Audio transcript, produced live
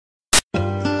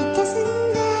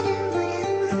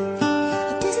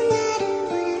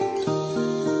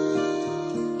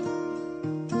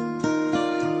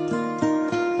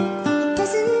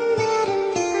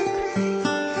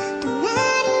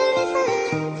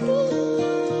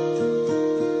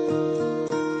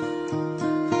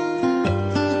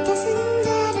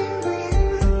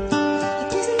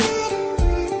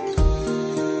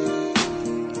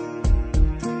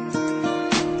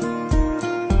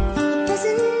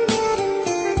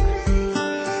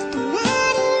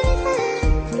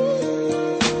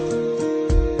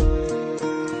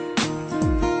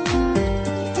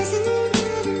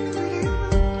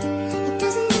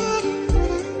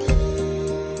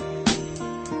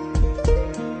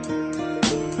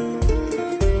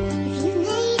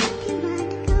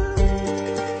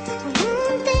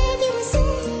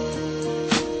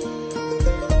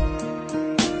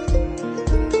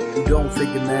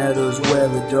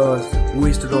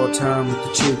Wasted all time with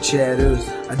the chit chatters.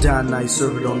 I die nice,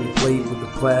 serve it on your plate with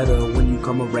a platter. When you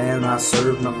come around, I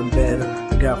serve nothing better.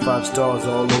 I got 5 stars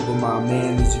all over my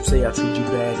manners. You say I treat you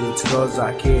bad, it's cause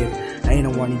I cared. I ain't a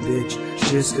whiny bitch,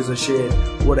 just cause I shared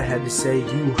what I had to say.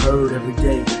 You heard every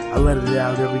day, I let it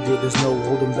out every day, there's no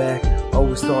holding back.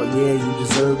 Always thought, yeah, you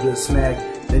deserved a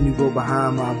smack. Then you go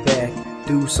behind my back,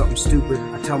 do something stupid.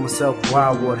 I tell myself,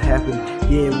 wow, what happened?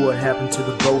 Yeah, what happened to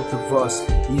the both of us?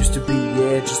 It used to be,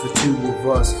 yeah, just the 2 of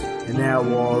us. And now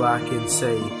all I can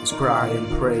say is cry and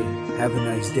pray. Have a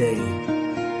nice day.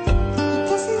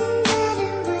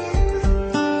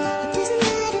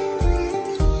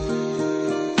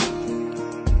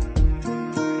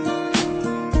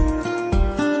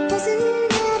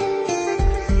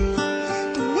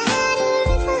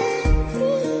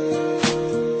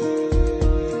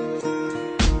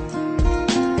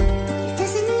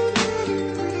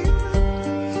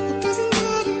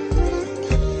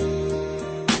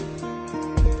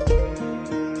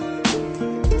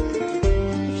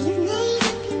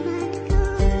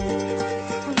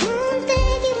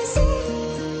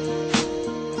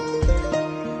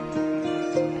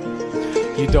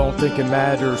 You don't think it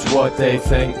matters what they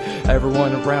think.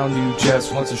 Everyone around you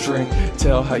just wants to shrink.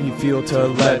 Tell how you feel to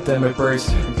let them embrace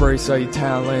all your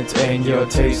talent and your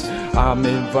taste. I'm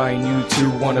inviting you to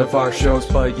one of our shows,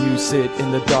 but you sit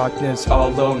in the darkness all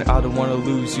alone. I don't wanna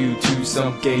lose you to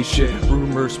some gay shit.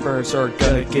 Rumors, spurs are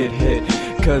gonna get hit,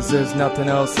 cause there's nothing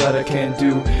else that I can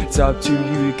do. It's up to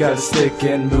you, you gotta stick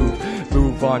and move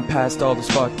on past all those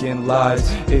fucking lies.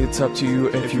 It's up to you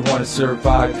if you wanna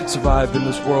survive in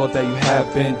this world that you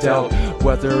have been dealt,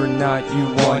 whether or not you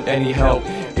want any help.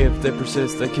 If they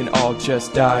persist, they can all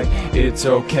just die. It's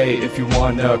okay if you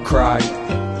wanna cry.